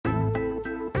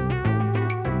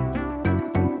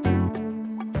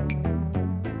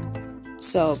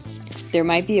So, there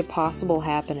might be a possible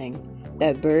happening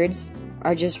that birds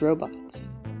are just robots.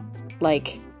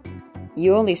 Like,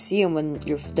 you only see them when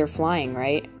they're flying,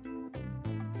 right?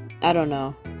 I don't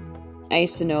know. I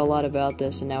used to know a lot about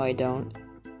this and now I don't.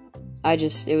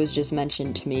 It was just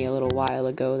mentioned to me a little while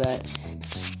ago that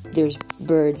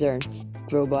birds are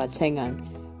robots. Hang on.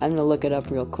 I'm gonna look it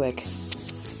up real quick.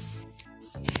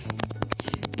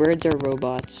 Birds are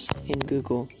robots in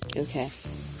Google. Okay.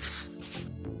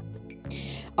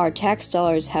 Our tax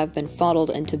dollars have been funneled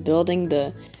into building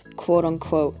the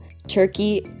quote-unquote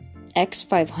Turkey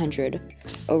X500,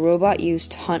 a robot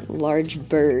used to hunt large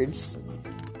birds.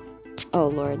 Oh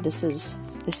lord, this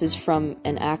is from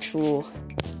an actual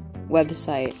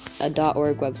website, a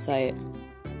 .org website.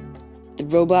 The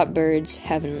robot birds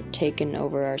haven't taken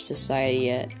over our society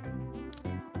yet.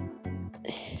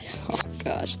 Oh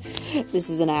gosh,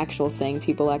 this is an actual thing.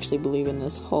 People actually believe in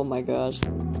this. Oh my gosh.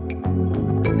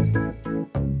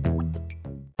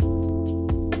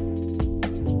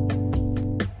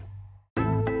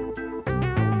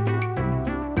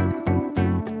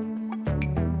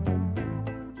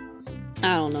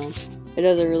 I don't know. It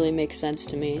doesn't really make sense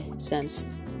to me, since,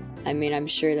 I'm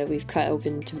sure that we've cut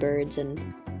open to birds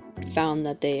and found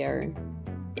that they are,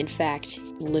 in fact,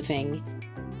 living.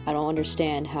 I don't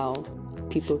understand how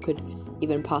people could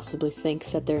even possibly think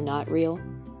that they're not real,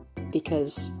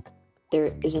 because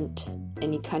there isn't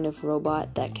any kind of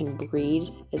robot that can breed,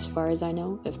 as far as I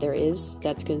know. If there is,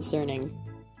 that's concerning.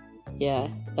 Yeah,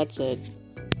 that's it.